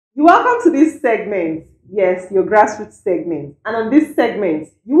You're welcome to this segment. Yes, your grassroots segment. And on this segment,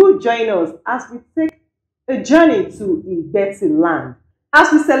 you will join us as we take a journey to Igbeti land,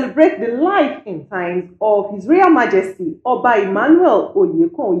 as we celebrate the life and times of His Royal Majesty Oba Emmanuel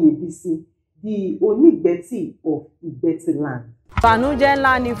Oyekan, the Onigbeti of Igbeti land. Ìbànújẹ́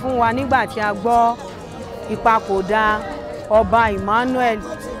ńlá ni fún wa nígbà tí a gbọ́ ìpapòdà Ọba Emmanuel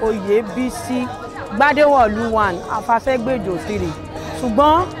Oyebisi Gbadewolu 1 Afafẹ́gbèjò 3.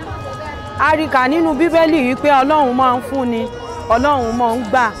 Ṣùgbọ́n a rí kà nínú Bíbélì wípé Ọlọ́run máa ń fúnni, Ọlọ́run máa ń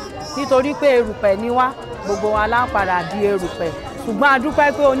gbà, nítorí pé erùpẹ̀ ni wá, gbogbo wa la padà di erùpẹ̀. Ṣùgbọ́n a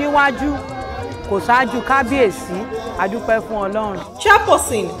dúpẹ́ pé oníwájú kò ṣáájú Kabiyesi, a dúpẹ́ fún Ọlọ́run.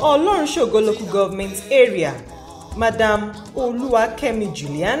 Chairperson Olorunsogo local government area, Madam Oluwakemi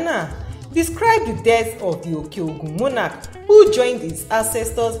Juliana, described the death of the Okeogun monarch who joined his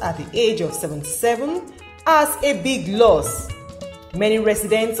ancestors at the age of 77 as a big loss. Many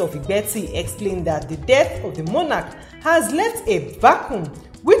residents of Igbeti explained that the death of the monarch has left a vacuum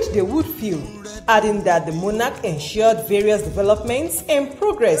which they would fill, adding that the monarch ensured various developments and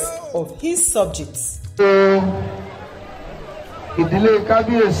progress of his subjects. Ìdílé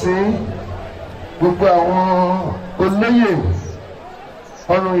Kabiyesi, gbogbo àwọn olóyè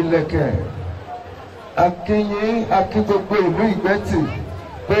ọrùn ìlẹ̀kẹ̀, akínyìn akí gbogbo ìlú Ìgbẹ́tì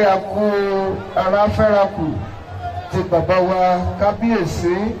pé a kú ara fẹ́rakù ti bàbá wa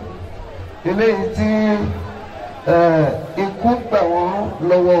Kabiyesi, eléyìí tí ikú gbà wọ́n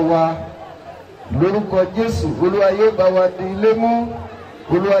lọ́wọ́ wa. Lórúkọ Jésù, Olúwa yóò bá wa di ilé mú,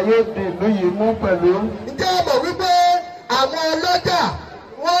 Olúwa yóò di ìlú yìí mú pẹ̀lú. Ǹjẹ́ ẹ mọ̀ wípé àwọn ọlọ́jà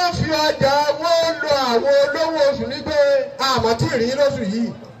wọ́n fi ọjà wọ́n lo àwọn olówó oṣù nígbè àmọ́ tí ìrìn lóṣù yìí.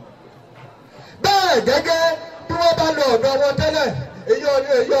 Bẹ́ẹ̀ gẹ́gẹ́ bí wọ́n bá lọ ọ̀dọ̀ wọn tẹ́lẹ̀, èyí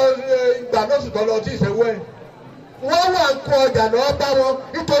ìgbà lóṣù tó lọ sí ìṣẹ́wó ẹ̀. Wọ́n wà ń kó ọjà lọ bá wọn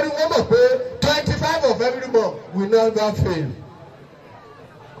nítorí wọ́n mọ̀ pé 25 of every month will never fail.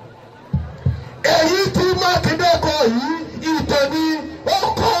 Èyí tí Mákindé kọ yìí ìtàn ni ó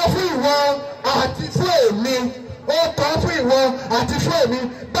kọ́ fún ìwọ àti fún èmi. Ó kọ́ fún ìwọ àti fún èmi.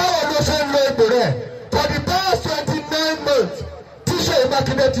 Báwo ló ṣe ń lo ipò rẹ̀? For the past 29 months tí Ṣèyí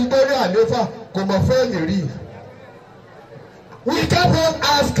Mákindé ti dórí àlééfà kò mọ̀ fẹ́ lè rí. We kept on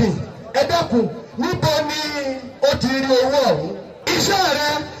asking, ẹ dákun, níbo ni ó ti rí owó ọ̀hún? Iṣẹ́ rẹ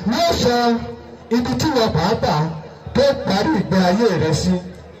ló sọ ibi tí wọ́n pàápàá tó parí ìgbé ayé rẹ sí.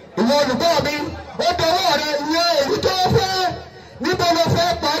 Ìwọ olùkọ́ mi, ó dọwọ́ rẹ ìyẹn èyí tó fẹ́. Níbo ló fẹ́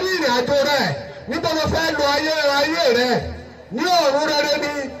parí ìrìn àjò rẹ̀? Níbo ló fẹ́ lo ayé rẹ̀? Ní ọ̀run rere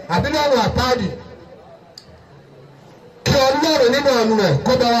ni àbí lọ́run àpáàdì? Kí Ọlọ́run nínú àánú rẹ̀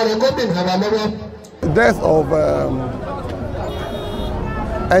kó bá wa rẹ̀ gómìnà àbá lọ́wọ́. The death of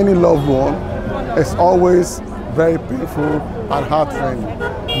any loved one is always very painful and heart-rending.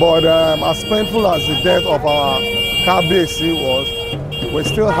 But as painful as the death of our Kabiyesi was, we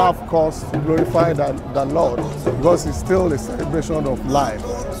still have cause to glorify the Lord, because it's still a celebration of life.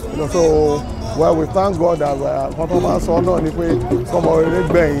 You know, so well, we thank God that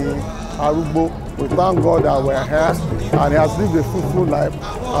we thank God that we're here and He has lived a fruitful life.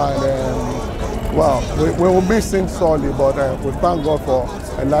 And well, we will be seen sorely, but we thank God for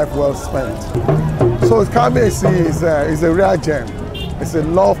a life well spent. So Kabiyesi is a rare gem. It's a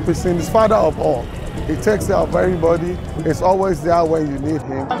love person. He's father of all. He takes care of everybody. He's always there when you need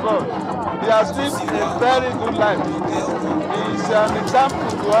him. He has lived a very good life. He is an example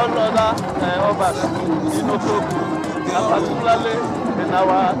to all other Obas in Otoku, and particularly in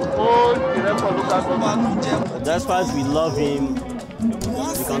our own Irepo local government. Despite we love him,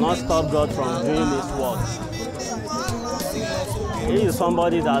 we cannot stop God from doing his work. He is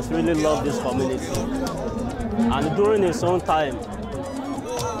somebody that's really loved this community. And during his own time,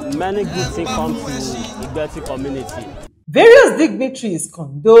 many good things come to the Igbeti community. Various dignitaries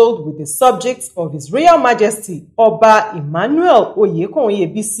condoled with the subjects of His Royal Majesty Oba Emmanuel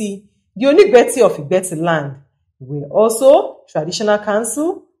Oyekan, the Onigbeti of Igbeti land. There were also traditional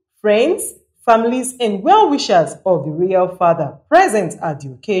council, friends, families, and well-wishers of the royal father present at the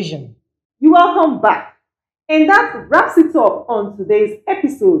occasion. You welcome back. And that wraps it up on today's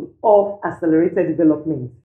episode of Accelerated Development.